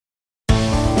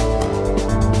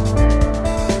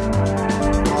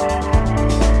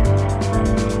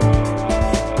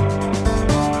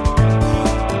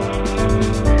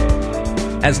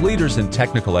As leaders in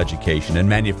technical education and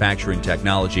manufacturing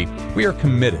technology, we are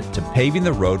committed to paving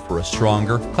the road for a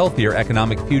stronger, healthier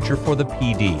economic future for the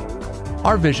PD.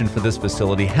 Our vision for this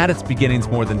facility had its beginnings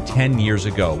more than 10 years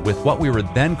ago with what we were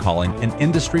then calling an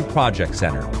industry project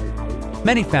center.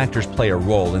 Many factors play a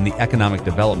role in the economic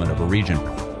development of a region.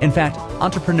 In fact,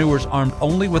 entrepreneurs armed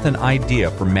only with an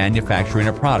idea for manufacturing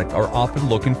a product are often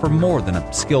looking for more than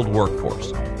a skilled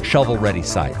workforce, shovel-ready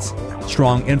sites,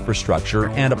 strong infrastructure,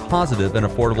 and a positive and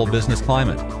affordable business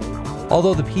climate.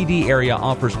 Although the PD area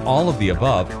offers all of the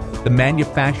above, the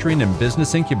Manufacturing and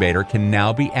Business Incubator can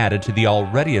now be added to the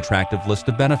already attractive list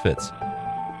of benefits.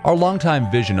 Our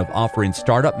longtime vision of offering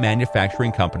startup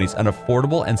manufacturing companies an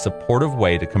affordable and supportive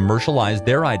way to commercialize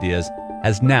their ideas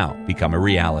has now become a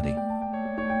reality.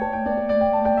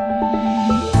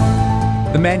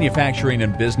 The Manufacturing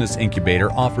and Business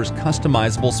Incubator offers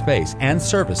customizable space and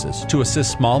services to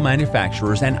assist small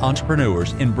manufacturers and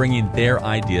entrepreneurs in bringing their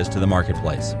ideas to the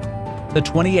marketplace. The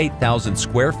 28,000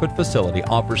 square foot facility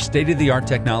offers state-of-the-art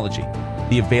technology,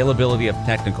 the availability of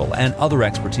technical and other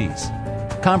expertise,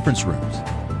 conference rooms,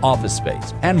 office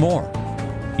space, and more.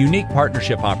 Unique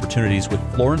partnership opportunities with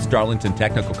Florence Darlington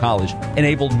Technical College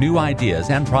enable new ideas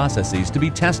and processes to be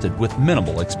tested with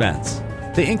minimal expense.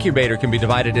 The incubator can be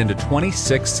divided into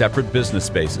 26 separate business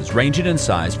spaces ranging in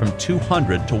size from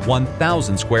 200 to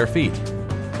 1,000 square feet.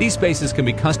 These spaces can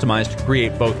be customized to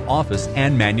create both office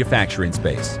and manufacturing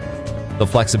space. The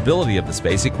flexibility of the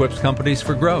space equips companies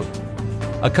for growth.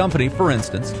 A company, for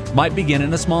instance, might begin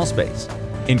in a small space,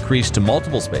 increase to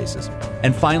multiple spaces,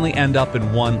 and finally end up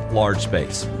in one large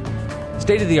space.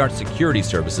 State-of-the-art security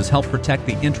services help protect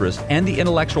the interest and the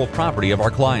intellectual property of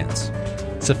our clients.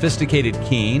 Sophisticated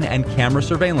keying and camera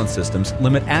surveillance systems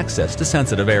limit access to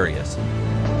sensitive areas.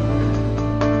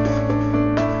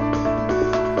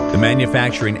 The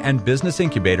Manufacturing and Business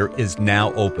Incubator is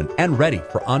now open and ready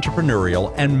for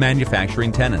entrepreneurial and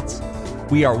manufacturing tenants.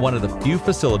 We are one of the few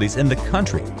facilities in the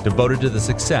country devoted to the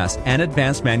success and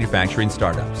advanced manufacturing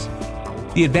startups.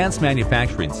 The Advanced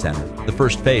Manufacturing Center, the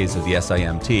first phase of the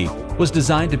SIMT, was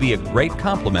designed to be a great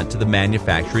complement to the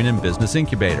Manufacturing and Business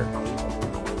Incubator.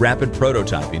 Rapid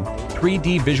prototyping,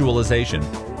 3D visualization,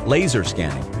 laser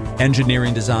scanning,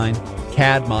 engineering design,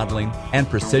 CAD modeling, and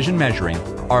precision measuring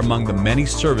are among the many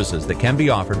services that can be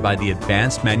offered by the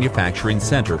Advanced Manufacturing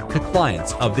Center to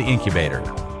clients of the incubator.